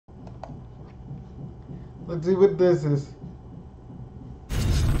Let's see what this is.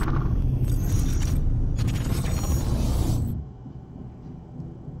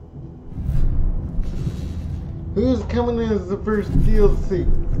 Who's coming as the first DLC?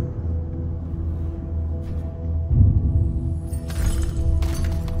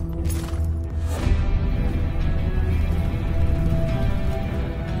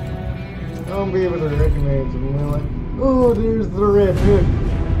 I won't be able to recognize him, will I? Oh, there's the Red Hood.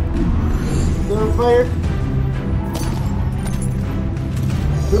 Is that on fire?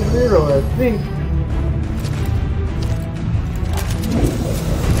 Sub-Zero, I think.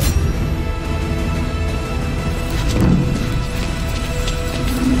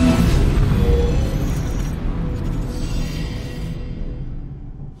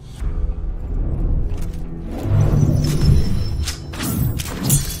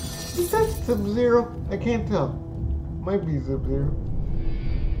 Is that Sub-Zero? I can't tell. Might be Sub-Zero.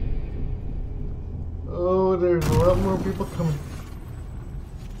 Oh, there's a lot more people coming.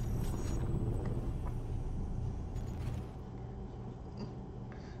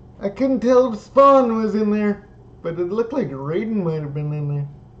 I couldn't tell if Spawn was in there, but it looked like Raiden might have been in there.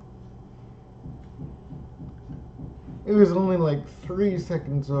 It was only like 3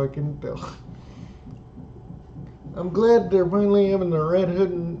 seconds, so I couldn't tell. I'm glad they're finally having the Red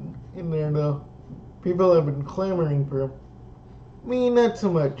Hood in there, though. People have been clamoring for him. Me, not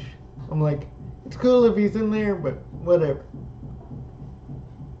so much. I'm like, it's cool if he's in there, but whatever.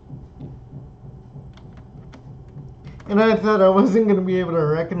 And I thought I wasn't going to be able to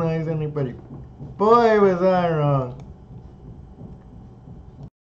recognize anybody. Boy, was I wrong.